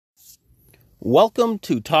Welcome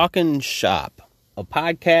to Talking Shop, a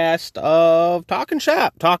podcast of talking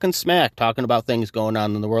shop, talking smack, talking about things going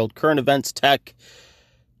on in the world, current events, tech,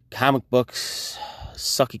 comic books,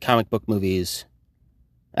 sucky comic book movies,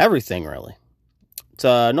 everything really. It's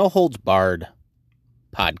a no holds barred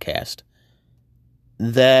podcast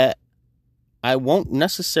that I won't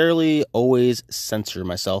necessarily always censor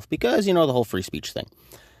myself because, the whole free speech thing.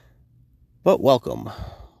 But welcome.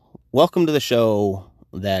 Welcome to the show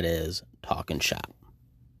that is Talking Shop.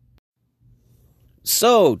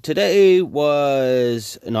 So, today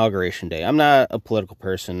was Inauguration Day. I'm not a political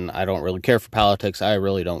person. I don't really care for politics. I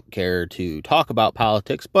really don't care to talk about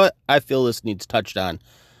politics, but I feel this needs touched on.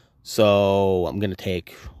 So, I'm going to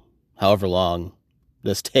take however long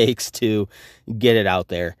this takes to get it out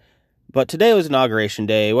there. But today was Inauguration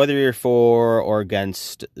Day. Whether you're for or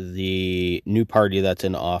against the new party that's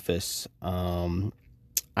in office,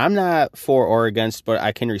 I'm not for or against, but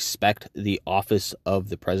I can respect the office of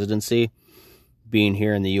the presidency. Being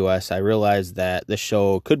here in the U.S., I realize that this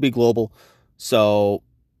show could be global, so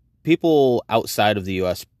people outside of the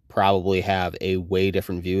U.S. probably have a way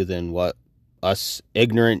different view than what us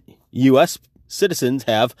ignorant U.S. citizens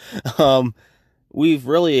have. We've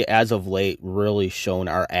really, as of late, really shown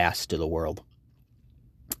our ass to the world.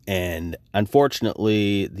 And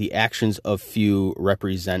unfortunately, the actions of few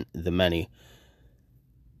represent the many.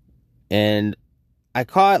 And I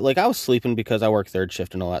was sleeping because I work third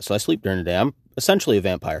shift and all that, so I sleep during the day. I'm essentially a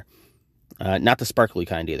vampire. Not the sparkly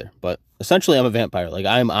kind either, but essentially I'm a vampire.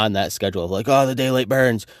 I'm on that schedule of the daylight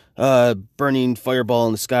burns, burning fireball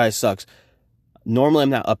in the sky sucks. Normally I'm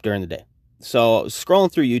not up during the day. So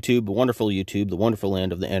scrolling through YouTube, the wonderful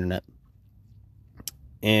land of the internet,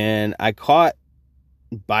 and I caught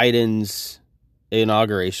Biden's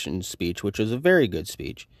inauguration speech, which was a very good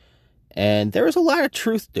speech, and there was a lot of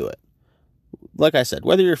truth to it. Like I said,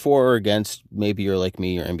 whether you're for or against, maybe you're like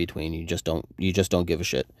me, you're in between, you just don't give a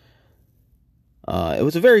shit. It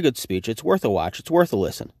was a very good speech. It's worth a watch. It's worth a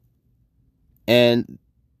listen. And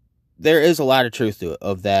there is a lot of truth to it,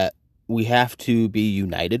 of that we have to be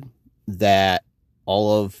united, that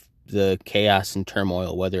all of the chaos and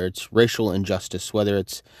turmoil, whether it's racial injustice, whether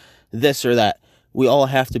it's this or that, we all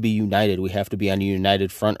have to be united. We have to be on a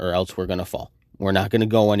united front, or else we're going to fall. We're not going to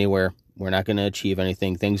go anywhere. We're not going to achieve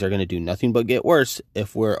anything. Things are going to do nothing but get worse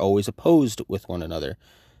if we're always opposed with one another.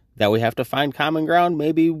 That we have to find common ground.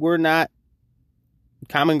 Maybe we're not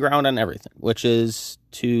common ground on everything, which is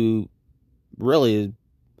to really,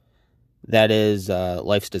 that is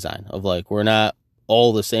life's design of we're not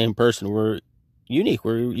all the same person. We're unique.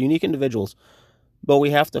 We're unique individuals, but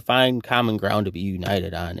we have to find common ground to be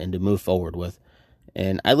united on and to move forward with.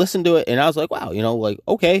 And I listened to it and I was like, wow,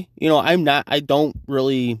 okay, I don't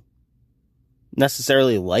really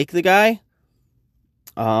necessarily like the guy.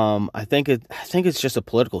 I think it's just a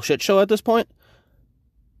political shit show at this point.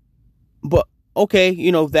 But okay,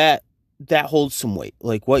 that holds some weight.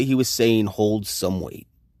 What he was saying holds some weight.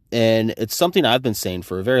 And it's something I've been saying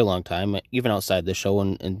for a very long time, even outside the show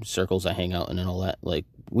and in circles I hang out in and all that.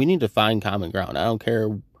 We need to find common ground. I don't care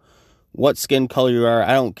what skin color you are.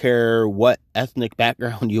 I don't care what ethnic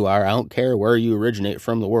background you are. I don't care where you originate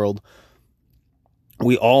from the world.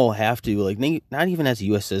 We all have to, not even as a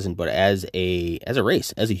U.S. citizen, but as a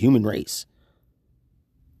race, as a human race.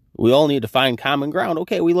 We all need to find common ground.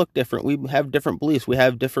 Okay, we look different. We have different beliefs. We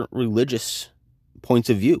have different religious points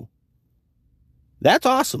of view. That's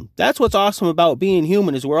awesome. That's what's awesome about being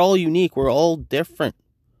human, is we're all unique. We're all different.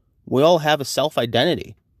 We all have a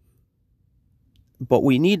self-identity. But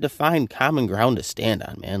we need to find common ground to stand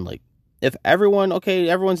on, man. If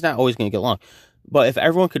everyone's not always going to get along. But if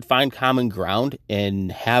everyone could find common ground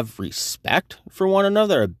and have respect for one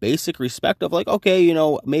another, a basic respect of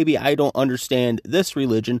maybe I don't understand this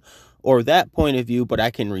religion or that point of view, but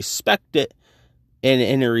I can respect it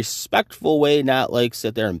in a respectful way, not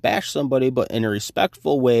sit there and bash somebody, but in a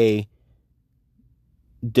respectful way,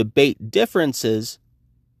 debate differences,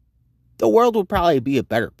 the world would probably be a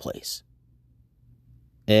better place.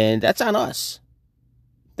 And that's on us.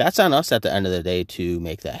 That's on us at the end of the day to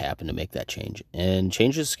make that happen, to make that change. And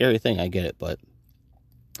change is a scary thing, I get it, but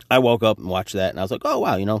I woke up and watched that and I was like, oh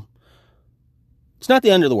wow, it's not the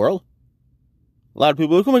end of the world. A lot of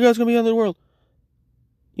people are like, oh my God, it's going to be the end of the world.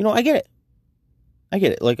 I get it.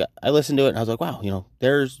 I listened to it and I was like, wow,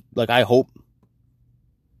 there's I hope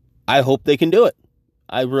they can do it.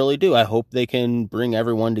 I really do. I hope they can bring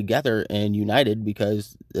everyone together and united,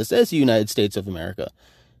 because this is the United States of America.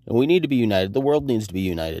 And we need to be united. The world needs to be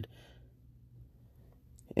united.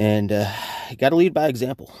 And you got to lead by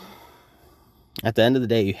example. At the end of the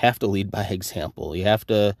day, you have to lead by example. You have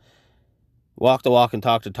to walk the walk and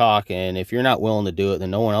talk the talk. And if you're not willing to do it,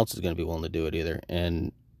 then no one else is going to be willing to do it either.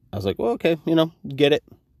 And I was like, well, okay, get it.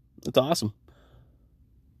 It's awesome.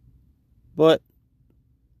 But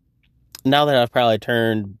now that I've probably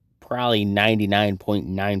turned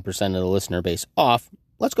 99.9% of the listener base off,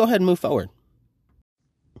 let's go ahead and move forward.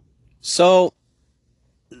 So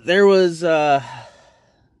there was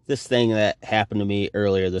this thing that happened to me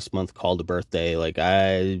earlier this month called a birthday. Like,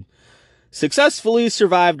 I successfully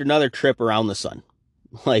survived another trip around the sun.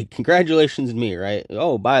 Like, congratulations to me, right?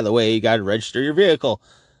 Oh, by the way, you got to register your vehicle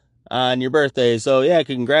on your birthday. So yeah,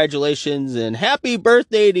 congratulations and happy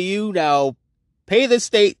birthday to you. Now pay the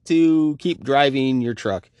state to keep driving your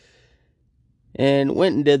truck. And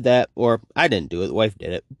went and did that, or I didn't do it, the wife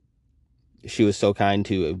did it. She was so kind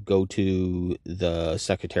to go to the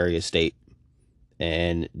Secretary of State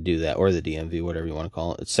and do that, or the DMV, whatever you want to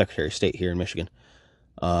call it. It's Secretary of State here in Michigan.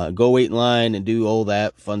 Go wait in line and do all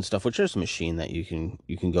that fun stuff, which is a machine that you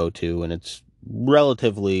can go to, and it's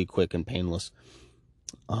relatively quick and painless.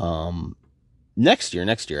 Next year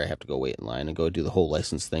I have to go wait in line and go do the whole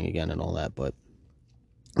license thing again and all that, but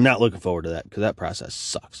I'm not looking forward to that because that process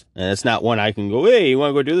sucks. And it's not one I can go, hey, you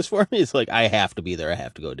want to go do this for me? It's like, I have to be there. I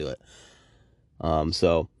have to go do it.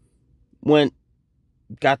 So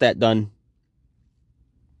got that done.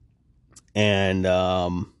 And,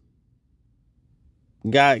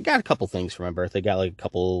 got a couple things for my birthday. Got like a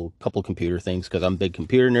couple computer things because I'm a big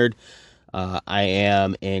computer nerd. I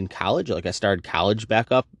am in college. Like, I started college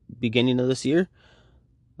back up beginning of this year.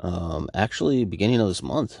 Actually, beginning of this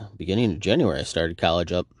month, beginning of January, I started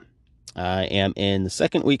college up. I am in the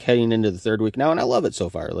second week, heading into the third week now, and I love it so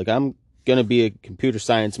far. Like, I'm gonna be a computer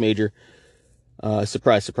science major.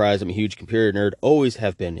 Surprise, surprise, I'm a huge computer nerd. Always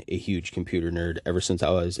have been a huge computer nerd ever since I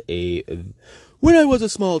was when I was a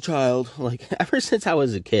small child. Like, ever since I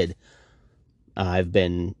was a kid, I've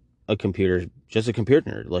been just a computer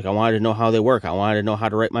nerd. Like, I wanted to know how they work. I wanted to know how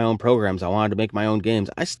to write my own programs. I wanted to make my own games.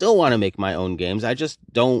 I still want to make my own games. I just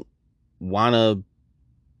don't want to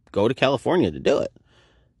go to California to do it.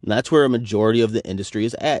 And that's where a majority of the industry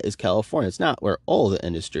is at, is California. It's not where all the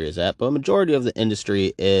industry is at, but a majority of the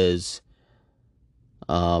industry is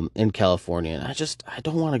in California. And I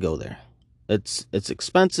don't want to go there. It's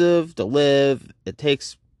expensive to live. It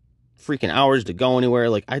takes freaking hours to go anywhere.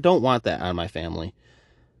 Like, I don't want that on my family.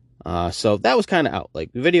 So that was kind of out.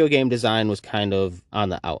 Like, video game design was kind of on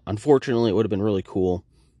the out. Unfortunately, it would have been really cool.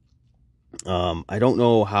 I don't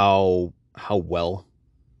know how well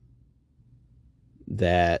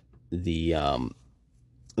that the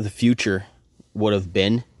future would have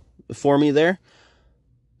been for me there.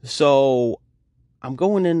 So I'm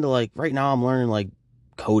going into, like, right now I'm learning, like,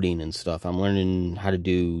 coding and stuff. I'm learning how to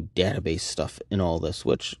do database stuff in all this,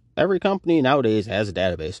 which every company nowadays has a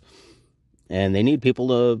database, and they need people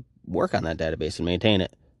to work on that database and maintain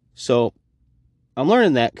it. So I'm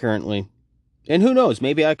learning that currently, and who knows,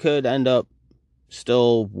 maybe I could end up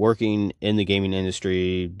still working in the gaming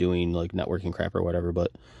industry doing, like, networking crap or whatever.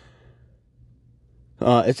 But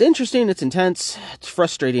it's interesting, it's intense, it's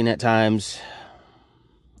frustrating at times,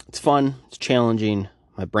 it's fun, it's challenging.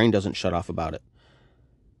 My brain doesn't shut off about it.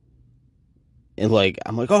 And, like,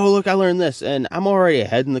 I'm like, oh, look, I learned this, and I'm already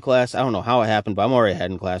ahead in the class. I don't know how it happened, but I'm already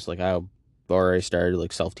ahead in class. Like, I've already started,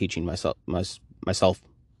 like, self-teaching myself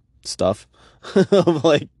stuff of,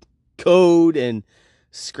 like, code and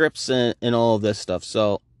scripts and all of this stuff.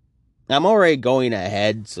 So I'm already going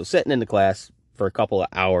ahead. So sitting in the class for a couple of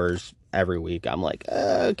hours every week, I'm like,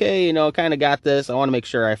 okay, kind of got this. I want to make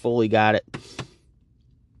sure I fully got it.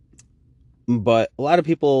 But a lot of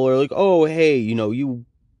people are like, oh, hey,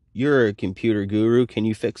 you're a computer guru. Can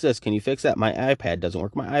you fix this? Can you fix that? My iPad doesn't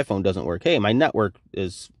work. My iPhone doesn't work. Hey, my network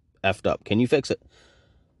is effed up. Can you fix it?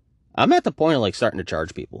 I'm at the point of, like, starting to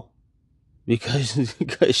charge people because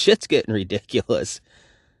shit's getting ridiculous.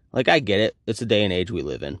 Like, I get it. It's the day and age we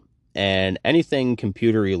live in. And anything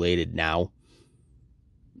computer related now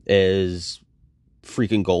is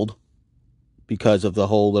freaking gold because of the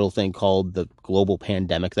whole little thing called the global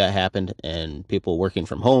pandemic that happened, and people working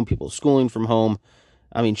from home, people schooling from home.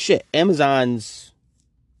 I mean, shit, Amazon's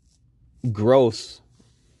growth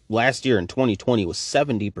last year in 2020 was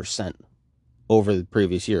 70% over the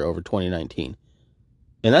previous year, over 2019.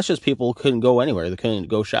 And that's just people couldn't go anywhere. They couldn't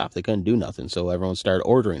go shop. They couldn't do nothing. So everyone started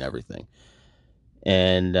ordering everything.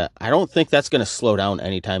 And I don't think that's going to slow down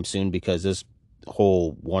anytime soon because this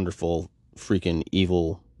whole wonderful freaking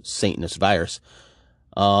evil Satanist virus,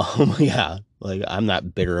 yeah, like, I'm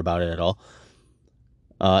not bitter about it at all,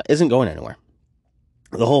 isn't going anywhere.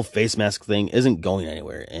 the whole face mask thing isn't going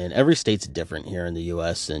anywhere. And every state's different here in the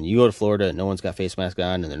U.S. And you go to Florida, no one's got face mask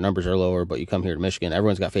on, and their numbers are lower. But you come here to Michigan,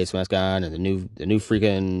 everyone's got face mask on, and the new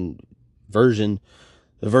freaking version,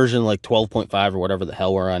 the version like 12.5 or whatever the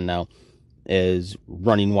hell we're on now, is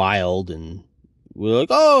running wild. And we're like,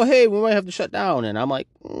 oh, hey, we might have to shut down. And I'm like,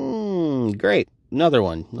 great, another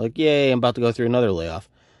one. Like, yay, I'm about to go through another layoff.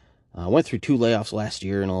 I went through 2 layoffs last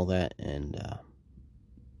year and all that, and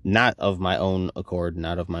not of my own accord,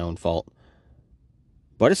 not of my own fault.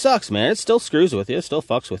 But it sucks, man. It still screws with you. It still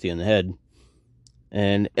fucks with you in the head.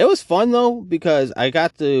 And it was fun, though, because I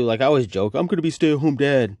got to, like, I always joke, I'm going to be stay-at-home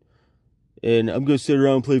dad. And I'm going to sit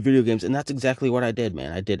around and play video games. And that's exactly what I did,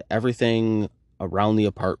 man. I did everything around the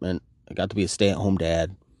apartment. I got to be a stay-at-home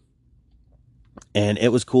dad. And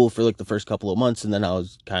it was cool for, like, the first couple of months. And then I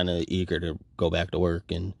was kind of eager to go back to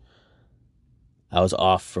work. And I was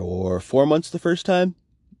off for 4 months the first time.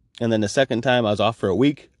 And then the second time, I was off for a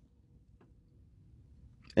week.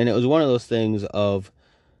 And it was one of those things of,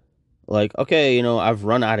 like, okay, you know, I've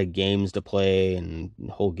run out of games to play and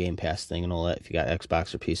the whole Game Pass thing and all that, if you got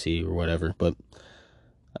Xbox or PC or whatever. But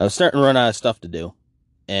I was starting to run out of stuff to do.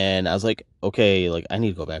 And I was like, okay, like, I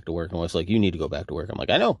need to go back to work. And it's like, you need to go back to work. I'm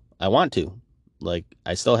like, I know, I want to. Like,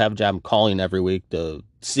 I still have a job. I'm calling every week to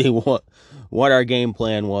see what our game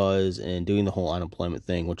plan was and doing the whole unemployment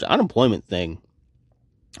thing, which unemployment thing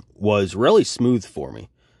was really smooth for me.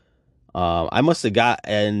 I must have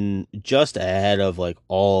gotten just ahead of like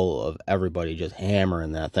all of everybody just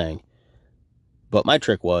hammering that thing. But my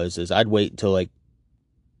trick is I'd wait until like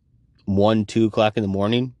 1, 2 o'clock in the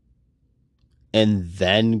morning and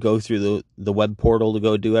then go through the web portal to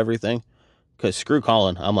go do everything. Because screw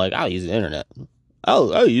calling. I'm like, I'll use the internet.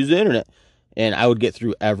 I'll use the internet. And I would get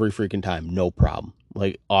through every freaking time. No problem.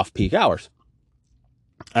 Like off peak hours.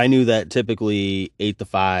 I knew that typically 8 to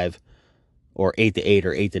 5 or 8 to 8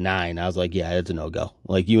 or 8 to 9. I was like, yeah, it's a no-go.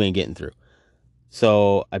 Like, you ain't getting through.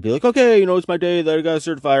 So I'd be like, okay, you know, it's my day that I got to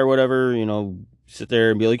certify or whatever, you know, sit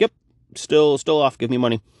there and be like, yep, still off. Give me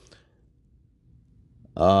money.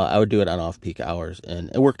 I would do it on off-peak hours,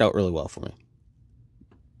 and it worked out really well for me.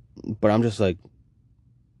 But I'm just like,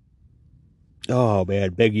 oh,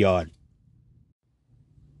 man, big yawn.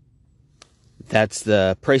 That's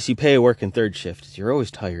the price you pay working third shift. You're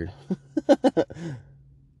always tired.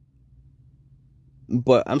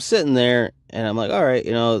 But I'm sitting there and I'm like, all right,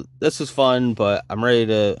 you know, this is fun, but I'm ready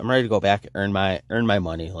to go back and earn my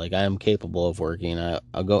money. Like, I am capable of working.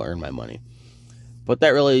 I'll go earn my money. But that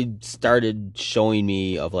really started showing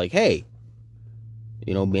me of like, hey,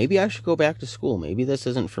 you know, maybe I should go back to school. Maybe this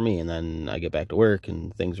isn't for me. And then I get back to work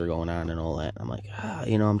and things are going on and all that. I'm like,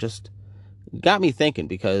 you know, got me thinking,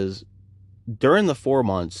 because during the 4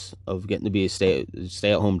 months of getting to be a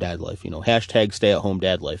stay-at-home dad life, you know, hashtag stay-at-home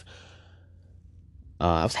dad life,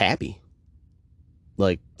 I was happy.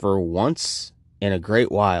 Like, for once in a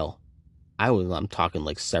great while, I'm talking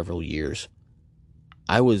like several years,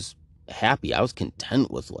 I was happy. I was content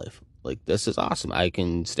with life. Like, this is awesome. I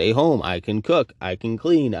can stay home. I can cook. I can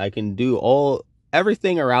clean. I can do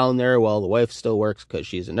everything around there while the wife still works because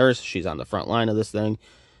she's a nurse. She's on the front line of this thing,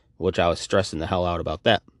 which I was stressing the hell out about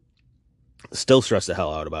that. Still stress the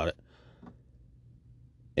hell out about it.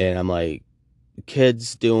 And I'm like,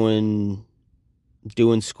 kids doing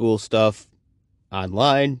school stuff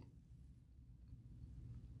online,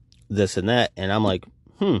 this and that, and I'm like,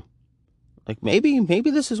 like maybe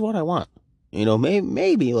this is what I want, you know,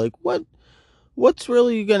 maybe like what's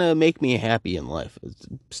really gonna make me happy in life.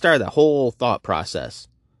 Start that whole thought process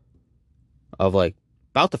of like,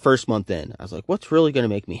 about the first month in, I was like, what's really gonna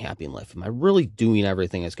make me happy in life? Am I really doing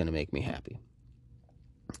everything that's gonna make me happy?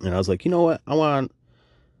 And I was like, you know what, I want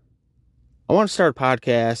to start a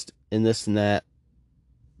podcast and this and that,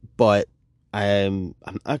 but I'm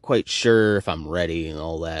not quite sure if I'm ready and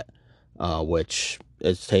all that, which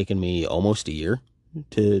it's taken me almost a year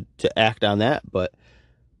to act on that. But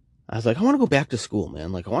I was like, I want to go back to school,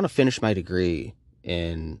 man. Like, I want to finish my degree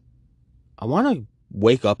and I want to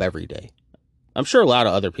wake up every day. I'm sure a lot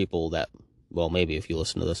of other people that, well, maybe if you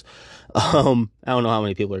listen to this, I don't know how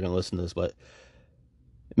many people are going to listen to this, but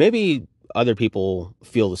maybe other people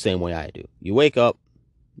feel the same way I do. You wake up,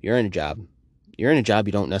 you're in a job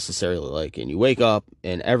you don't necessarily like, and you wake up,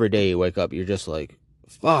 and every day you wake up, you're just like,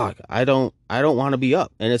 fuck, I don't want to be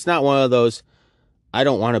up. And it's not one of those, I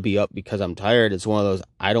don't want to be up because I'm tired. It's one of those,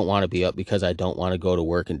 I don't want to be up because I don't want to go to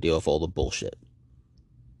work and deal with all the bullshit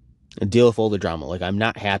and deal with all the drama. Like, I'm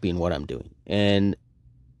not happy in what I'm doing. And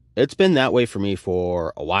it's been that way for me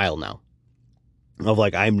for a while now, of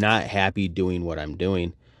like, I'm not happy doing what I'm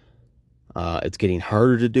doing. It's getting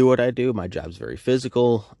harder to do what I do. My job's very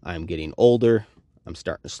physical. I'm getting older. I'm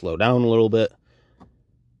starting to slow down a little bit.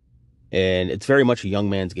 And it's very much a young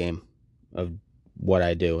man's game of what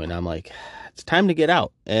I do. And I'm like, it's time to get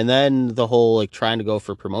out. And then the whole like trying to go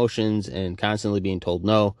for promotions and constantly being told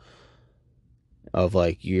no, of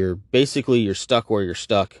like, you're stuck where you're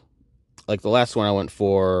stuck. Like the last one I went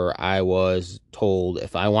for, I was told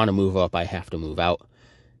if I want to move up, I have to move out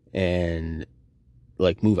and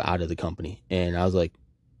like move out of the company. And I was like,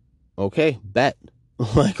 okay, bet.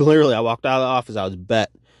 Like literally, I walked out of the office, I was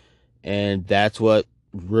bet. And that's what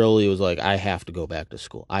really was like, I have to go back to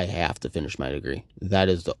school. I have to finish my degree. That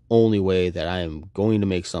is the only way that I am going to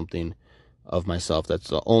make something of myself. That's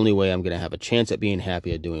the only way I'm going to have a chance at being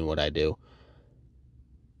happy at doing what I do.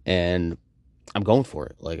 And I'm going for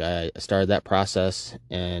it. Like I started that process,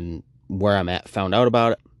 and where I'm at, found out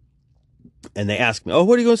about it. And they asked me, oh,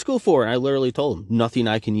 what are you going to school for? And I literally told them, nothing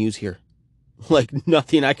I can use here. Like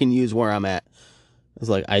nothing I can use where I'm at. I was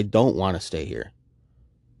like, I don't want to stay here.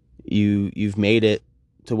 You've made it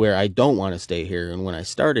to where I don't want to stay here. And when I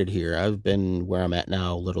started here, I've been where I'm at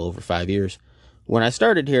now a little over 5 years. When I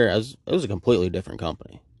started here, it was a completely different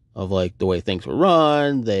company of like the way things were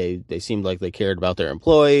run. They seemed like they cared about their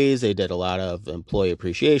employees. They did a lot of employee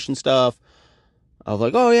appreciation stuff. I was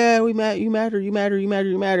like, oh yeah, you matter.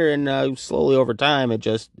 And slowly over time,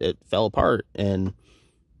 it fell apart. And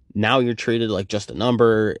now you're treated like just a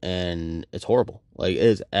number, and it's horrible. Like, it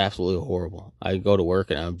is absolutely horrible. I go to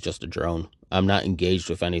work and I'm just a drone. I'm not engaged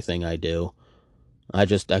with anything I do. I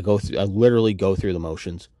literally go through the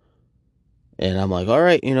motions. And I'm like, all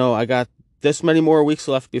right, I got this many more weeks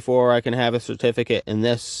left before I can have a certificate in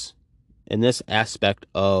this aspect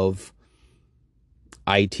of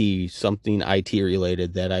IT, something IT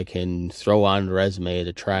related that I can throw on the resume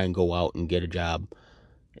to try and go out and get a job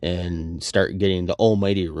and start getting the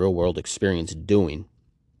almighty real world experience doing.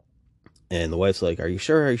 And the wife's like, are you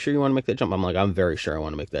sure you want to make that jump? I'm like, I'm very sure I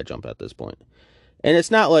want to make that jump at this point. And it's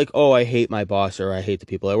not like, oh, I hate my boss or I hate the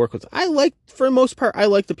people I work with. For the most part, I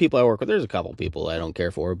like the people I work with. There's a couple people I don't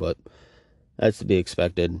care for, but that's to be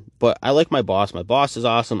expected. But I like my boss. My boss is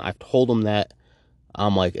awesome. I've told him that.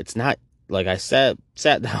 I'm like, it's not like, I sat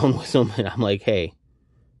down with him and I'm like, hey,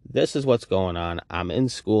 this is what's going on. I'm in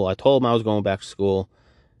school. I told him I was going back to school.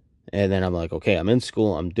 And then I'm like, okay, I'm in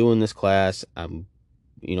school. I'm doing this class. By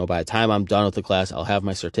the time I'm done with the class, I'll have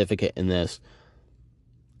my certificate in this.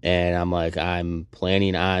 And I'm like, I'm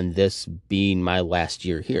planning on this being my last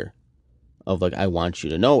year here. Of like, I want you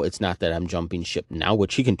to know it's not that I'm jumping ship now,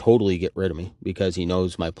 which he can totally get rid of me because he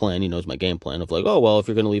knows my plan. He knows my game plan of like, oh, well, if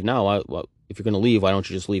you're going to leave now, if you're going to leave, why don't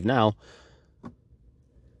you just leave now?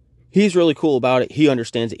 He's really cool about it. He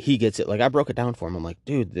understands it. He gets it. Like, I broke it down for him. I'm like,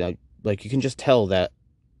 dude, you can just tell that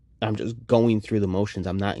I'm just going through the motions.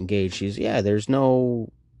 I'm not engaged. There's no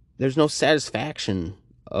satisfaction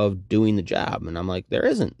of doing the job. And I'm like, there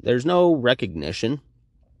isn't. There's no recognition.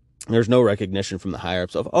 There's no recognition from the higher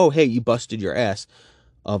ups of, oh, hey, you busted your ass.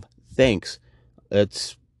 Of thanks.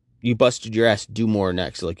 You busted your ass. Do more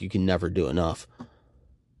next. Like, you can never do enough.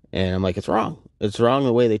 And I'm like, it's wrong. It's wrong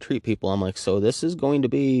the way they treat people. I'm like, so this is going to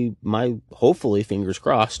be my, hopefully, fingers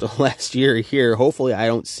crossed, last year here. Hopefully I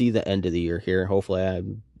don't see the end of the year here. Hopefully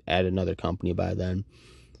I'm at another company by then,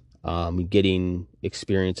 getting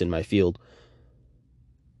experience in my field.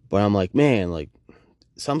 But I'm like, man, like,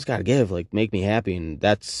 something's got to give, like, make me happy. And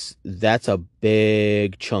that's a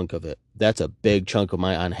big chunk of it. That's a big chunk of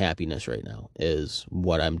my unhappiness right now, is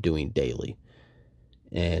what I'm doing daily.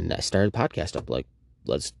 And I started a podcast up, like,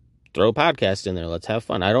 let's throw a podcast in there. Let's have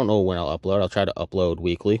fun. I don't know when I'll upload. I'll try to upload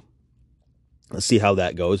weekly. Let's see how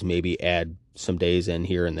that goes. Maybe add some days in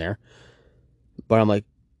here and there. But I'm like,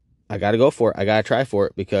 I got to go for it. I got to try for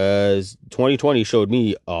it because 2020 showed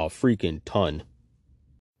me a freaking ton.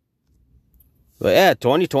 But yeah,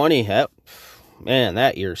 2020, man,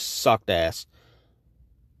 that year sucked ass.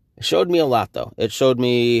 It showed me a lot, though. It showed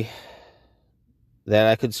me that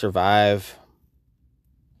I could survive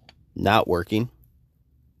not working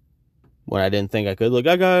when I didn't think I could. Like,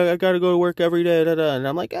 I got to go to work every day, and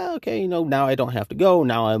I'm like, okay, now I don't have to go.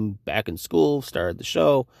 Now I'm back in school, started the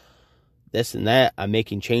show, this and that. I'm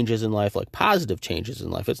making changes in life, like positive changes in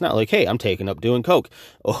life. It's not like, hey, I'm taking up doing coke,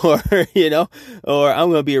 or, or I'm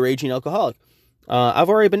going to be a raging alcoholic. I've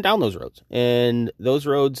already been down those roads, and those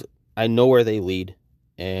roads, I know where they lead,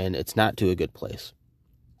 and it's not to a good place.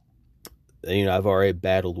 I've already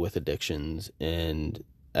battled with addictions and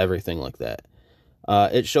everything like that.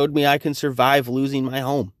 It showed me I can survive losing my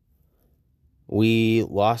home. We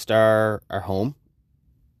lost our home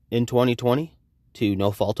in 2020 to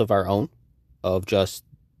no fault of our own, of just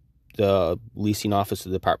the leasing office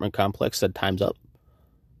of the apartment complex said time's up.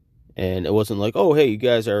 And it wasn't like, oh, hey, you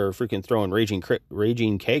guys are freaking throwing raging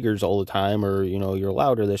kegers all the time, or, you know, you're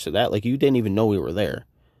loud or this or that. Like, you didn't even know we were there.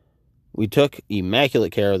 We took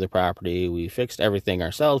immaculate care of the property. We fixed everything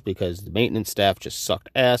ourselves because the maintenance staff just sucked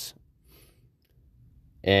ass.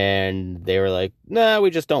 And they were like, nah, we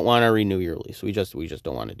just don't want to renew your lease. We just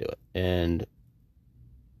don't want to do it. And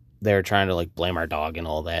they were trying to, like, blame our dog and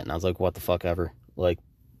all that. And I was like, what the fuck ever. Like,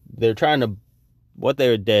 they're trying to, what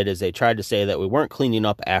they did is they tried to say that we weren't cleaning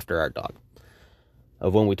up after our dog.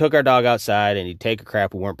 Of when we took our dog outside and he'd take a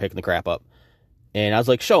crap, we weren't picking the crap up. And I was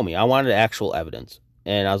like, show me. I wanted actual evidence.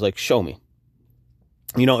 And I was like, show me.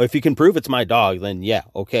 You know, if you can prove it's my dog, then yeah,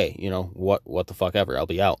 okay. You know, what the fuck ever. I'll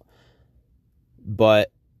be out. But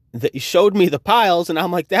he showed me the piles, and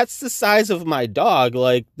I'm like, that's the size of my dog.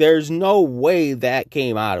 Like, there's no way that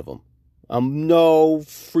came out of him. No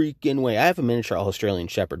freaking way. I have a miniature Australian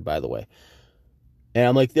Shepherd, by the way. And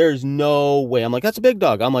I'm like, there's no way. I'm like, that's a big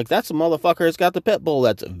dog. I'm like, that's a motherfucker that's got the pit bull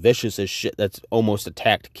that's vicious as shit. That's almost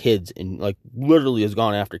attacked kids and, like, literally has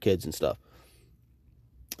gone after kids and stuff.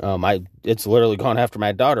 It's literally gone after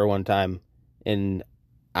my daughter one time. And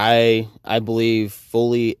I believe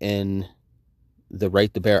fully in the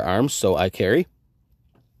right to bear arms, so I carry.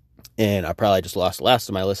 And I probably just lost the last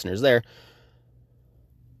of my listeners there.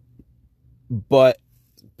 But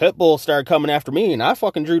Pitbull started coming after me, and I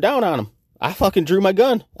fucking drew down on him. I fucking drew my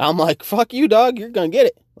gun. I'm like, fuck you, dog. You're gonna get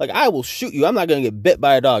it. Like, I will shoot you. I'm not gonna get bit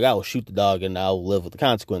by a dog. I will shoot the dog, and I'll live with the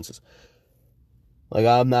consequences. Like,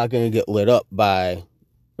 I'm not gonna get lit up by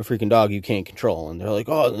a freaking dog you can't control. And they're like,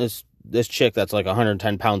 oh, this chick that's like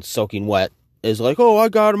 110 pounds soaking wet is like, oh, I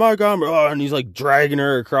got him. Oh, and he's like dragging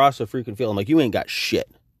her across the freaking field. I'm like, you ain't got shit.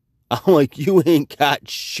 I'm like, you ain't got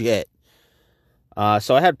shit.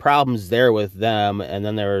 So I had problems there with them. And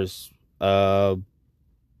then there was freaking,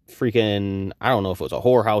 I don't know if it was a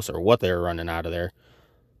whorehouse or what they were running out of there.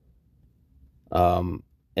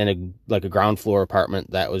 In a ground floor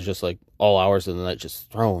apartment that was just like all hours of the night,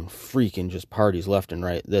 just throwing freaking just parties left and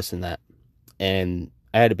right, this and that. And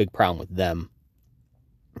I had a big problem with them.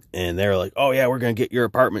 And they were like, oh yeah, we're going to get your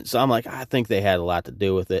apartment. So I'm like, I think they had a lot to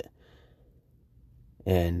do with it.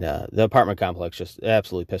 And the apartment complex just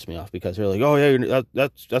absolutely pissed me off because they're like, oh yeah,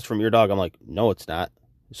 that's from your dog. I'm like, no, it's not.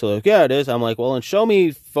 So like, yeah, it is. I'm like, well, and show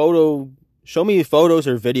me photos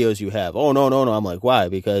or videos you have. Oh, no. I'm like, why?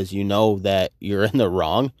 Because you know that you're in the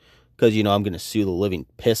wrong. Because, you know, I'm going to sue the living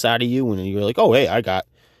piss out of you. When you're like, oh, hey, I got,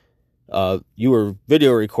 you were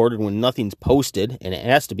video recorded when nothing's posted, and it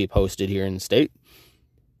has to be posted here in the state,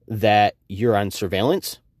 that you're on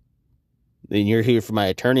surveillance. Then you're here for my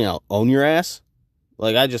attorney, I'll own your ass.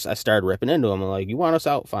 Like, I started ripping into them. I'm like, you want us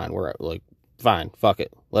out? Fine. We're like, fine, fuck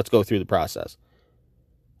it. Let's go through the process.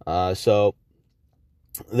 So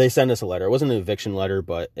they sent us a letter. It wasn't an eviction letter,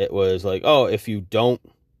 but it was like, oh, if you don't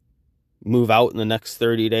move out in the next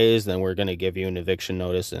 30 days, then we're going to give you an eviction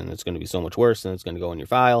notice, and it's going to be so much worse, and it's going to go in your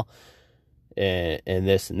file, and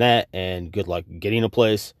this and that, and good luck getting a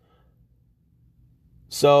place.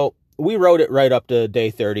 So we wrote it right up to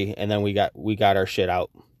day 30, and then we got our shit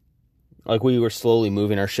out. Like, we were slowly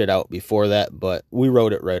moving our shit out before that, but we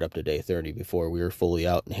wrote it right up to day 30 before we were fully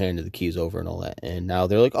out and handed the keys over and all that. And now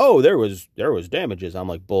they're like, oh, there was damages. I'm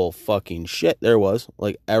like, bull fucking shit, there was.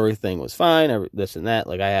 Like, everything was fine, this and that.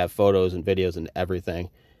 Like, I have photos and videos and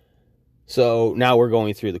everything. So now we're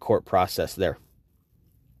going through the court process there.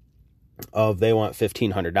 They want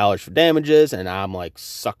 $1,500 for damages, and I'm like,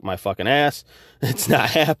 suck my fucking ass. It's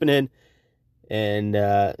not happening. And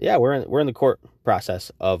yeah, we're in the court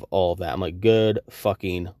process of all of that. I'm like, good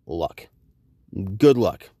fucking luck. Good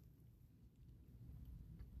luck.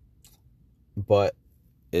 But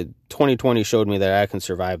 2020 showed me that I can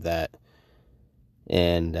survive that.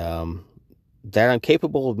 And that I'm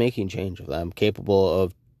capable of making change. I'm capable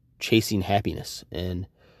of chasing happiness. And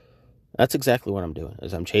that's exactly what I'm doing,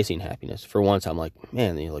 is I'm chasing happiness. For once, I'm like,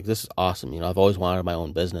 man, like, this is awesome. I've always wanted my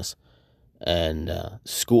own business. And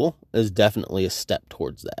school is definitely a step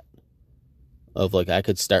towards that. Of like, I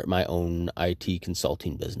could start my own IT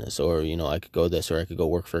consulting business, or, I could go this, or I could go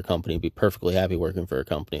work for a company, be perfectly happy working for a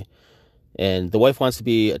company. And the wife wants to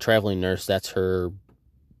be a traveling nurse. That's her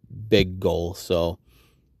big goal. So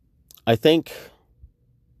I think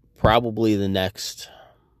probably the next,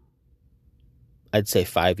 I'd say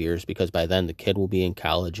 5 years, because by then the kid will be in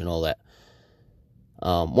college and all that.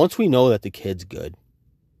 Once we know that the kid's good,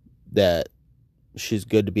 that she's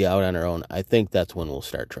good to be out on her own, I think that's when we'll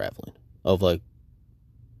start traveling. Of like,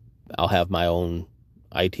 I'll have my own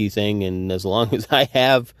IT thing, and as long as I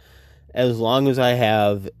have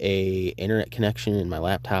a internet connection in my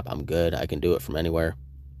laptop, I'm good. I can do it from anywhere.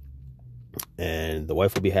 And the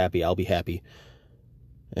wife will be happy, I'll be happy.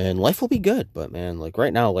 and life will be good. But man, like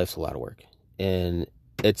right now, life's a lot of work, and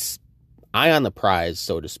it's eye on the prize,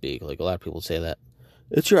 so to speak. Like a lot of people say that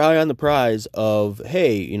it's your eye on the prize of,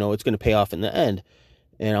 hey, it's going to pay off in the end.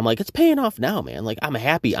 And I'm like, it's paying off now, man. Like, I'm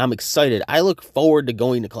happy. I'm excited. I look forward to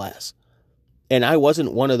going to class. And I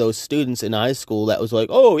wasn't one of those students in high school that was like,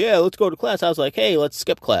 oh, yeah, let's go to class. I was like, hey, let's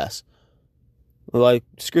skip class. Like,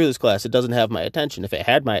 screw this class. It doesn't have my attention. If it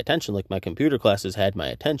had my attention, like my computer classes had my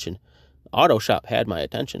attention, auto shop had my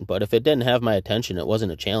attention. But if it didn't have my attention, it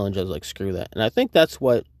wasn't a challenge. I was like, screw that. And I think that's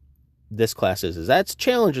what this class is that's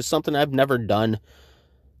challenge is something I've never done.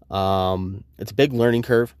 It's a big learning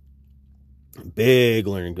curve.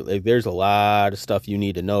 Like, there's a lot of stuff you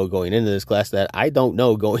need to know going into this class that I don't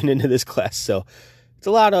know going into this class. So it's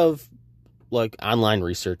a lot of like online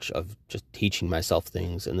research of just teaching myself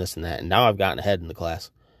things and this and that. And now I've gotten ahead in the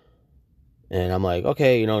class. And I'm like,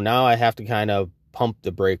 okay, now I have to kind of pump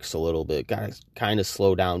the brakes a little bit. Got to kind of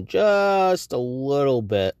slow down just a little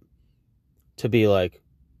bit to be like,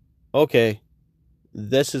 okay,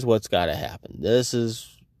 this is what's got to happen. This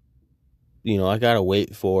is, I got to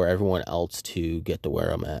wait for everyone else to get to where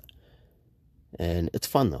I'm at. And it's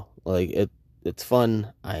fun though. Like it's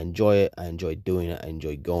fun. I enjoy it. I enjoy doing it. I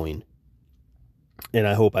enjoy going. And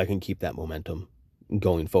I hope I can keep that momentum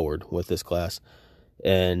going forward with this class.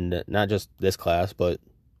 And not just this class, but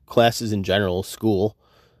classes in general, school,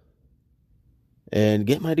 and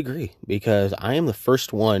get my degree, because I am the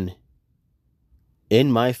first one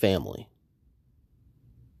in my family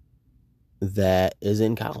that is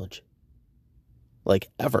in college. Like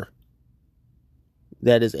ever.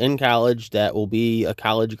 That is in college, that will be a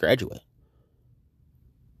college graduate.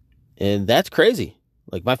 And that's crazy.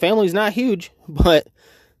 Like, my family's not huge, but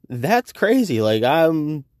that's crazy. Like, I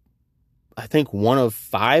think one of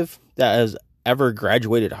 5 that has ever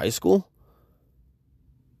graduated high school.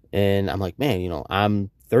 And I'm like, man, I'm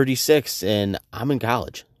 36 and I'm in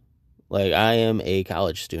college. Like, I am a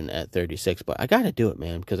college student at 36, but I got to do it,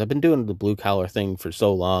 man, because I've been doing the blue collar thing for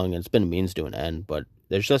so long, and it's been a means to an end, but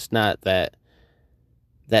there's just not that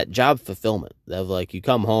job fulfillment of like, you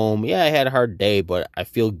come home, yeah, I had a hard day, but I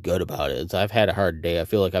feel good about it. I've had a hard day. I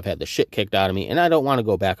feel like I've had the shit kicked out of me, and I don't want to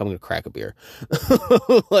go back. I'm going to crack a beer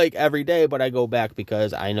like every day, but I go back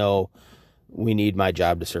because I know we need my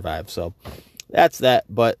job to survive. So that's that,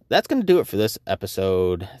 but that's going to do it for this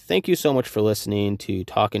episode. Thank you so much for listening to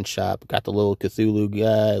Talking Shop. Got the little Cthulhu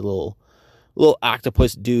guy, little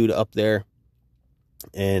octopus dude up there.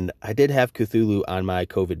 And I did have Cthulhu on my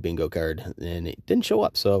COVID bingo card, and it didn't show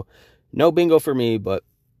up. So no bingo for me, but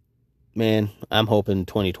man, I'm hoping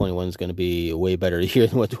 2021 is going to be a way better year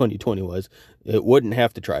than what 2020 was. It wouldn't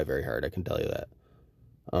have to try very hard, I can tell you that.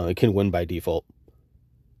 It can win by default.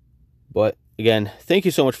 But again, thank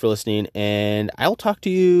you so much for listening, and I'll talk to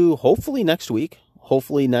you hopefully next week.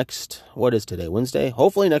 Hopefully what is today, Wednesday?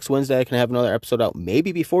 Hopefully next Wednesday I can have another episode out,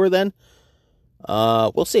 maybe before then.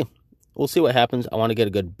 We'll see. We'll see what happens. I want to get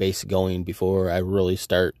a good base going before I really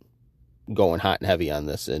start going hot and heavy on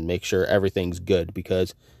this and make sure everything's good,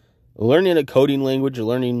 because learning a coding language, a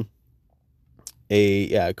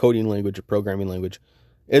coding language, a programming language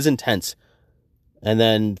is intense. And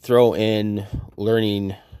then throw in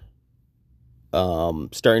learning,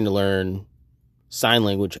 starting to learn sign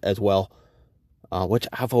language as well, which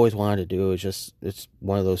I've always wanted to do. It's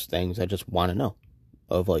one of those things I just want to know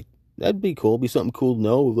of, like, that'd be cool. Be something cool to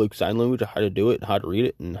know, like sign language, how to do it, how to read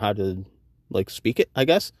it, and how to like speak it, I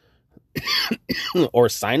guess, or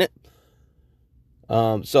sign it.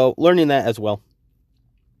 So learning that as well,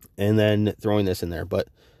 and then throwing this in there. But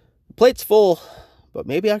the plate's full, but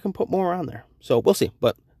maybe I can put more on there. So we'll see.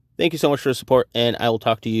 But thank you so much for the support, and I will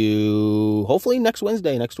talk to you hopefully next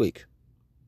Wednesday, next week.